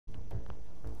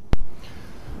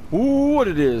What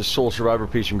it is, Soul Survivor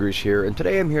Peace and Grease here, and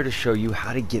today I'm here to show you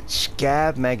how to get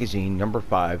Scav magazine number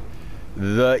 5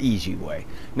 the easy way.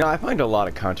 Now, I find a lot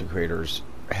of content creators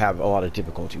have a lot of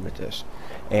difficulty with this,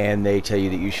 and they tell you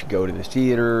that you should go to the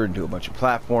theater and do a bunch of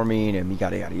platforming and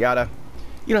yada yada yada.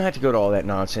 You don't have to go to all that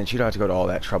nonsense, you don't have to go to all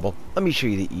that trouble. Let me show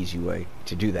you the easy way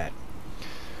to do that.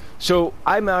 So,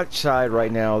 I'm outside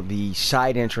right now, the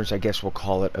side entrance, I guess we'll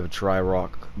call it, of Dry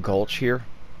Rock Gulch here.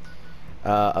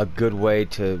 A good way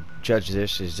to judge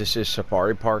this is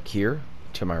Safari Park here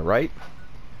to my right.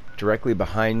 Directly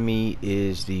behind me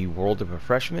is the World of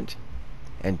Refreshment,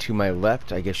 and to my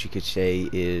left, I guess you could say,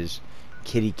 is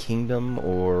Kitty Kingdom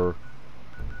or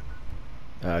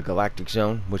Galactic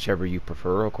Zone, whichever you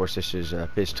prefer. Of course, this is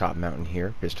Fizz Top Mountain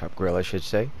here, Fizz Top Grill, I should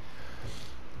say.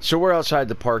 So we're outside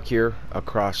the park here,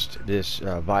 across this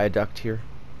viaduct here.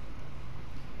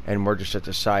 And we're just at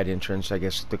the side entrance. I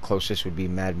guess the closest would be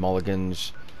Mad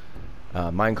Mulligan's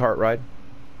minecart ride.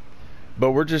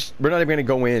 But we're not even going to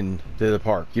go into the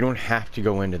park. You don't have to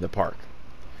go into the park.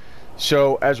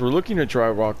 So as we're looking at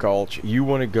Dry Rock Gulch, you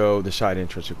want to go, the side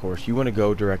entrance of course, you want to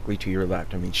go directly to your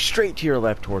left. I mean straight to your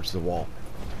left towards the wall.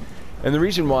 And the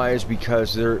reason why is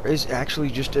because there is actually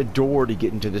just a door to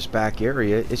get into this back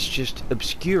area. It's just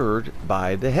obscured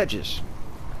by the hedges.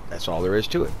 That's all there is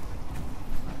to it.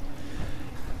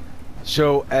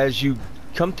 So as you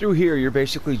come through here, you're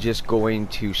basically just going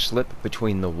to slip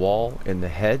between the wall and the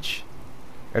hedge.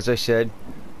 As I said,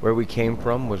 where we came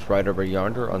from was right over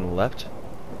yonder on the left,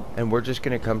 and we're just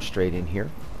going to come straight in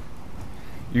here.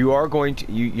 You are going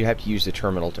to you have to use the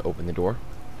terminal to open the door,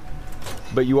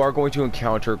 but you are going to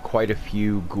encounter quite a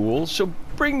few ghouls, so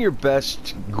bring your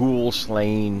best ghoul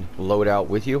slaying loadout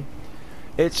with you.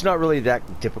 It's not really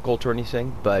that difficult or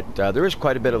anything, but there is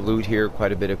quite a bit of loot here,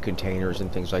 quite a bit of containers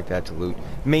and things like that to loot.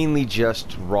 Mainly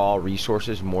just raw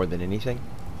resources more than anything.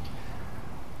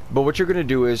 But what you're going to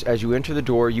do is, as you enter the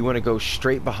door, you want to go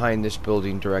straight behind this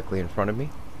building directly in front of me.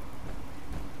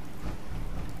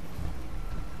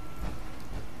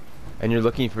 And you're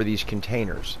looking for these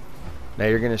containers. Now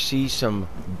you're going to see some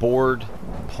board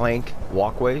plank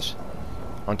walkways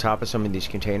on top of some of these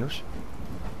containers.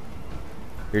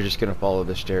 You're just going to follow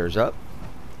the stairs up.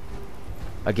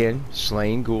 Again,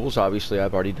 slaying ghouls. Obviously,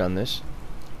 I've already done this.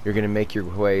 You're going to make your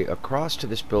way across to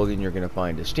this building. You're going to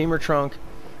find a steamer trunk,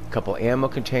 a couple ammo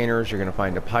containers. You're going to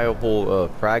find a pile full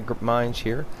of frag mines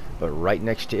here. But right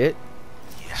next to it,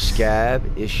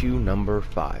 Scav issue number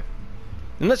 5.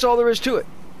 And that's all there is to it.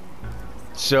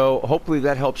 So, hopefully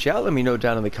that helps you out. Let me know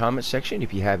down in the comment section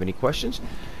if you have any questions.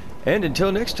 And until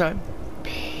next time,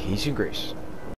 peace and grace.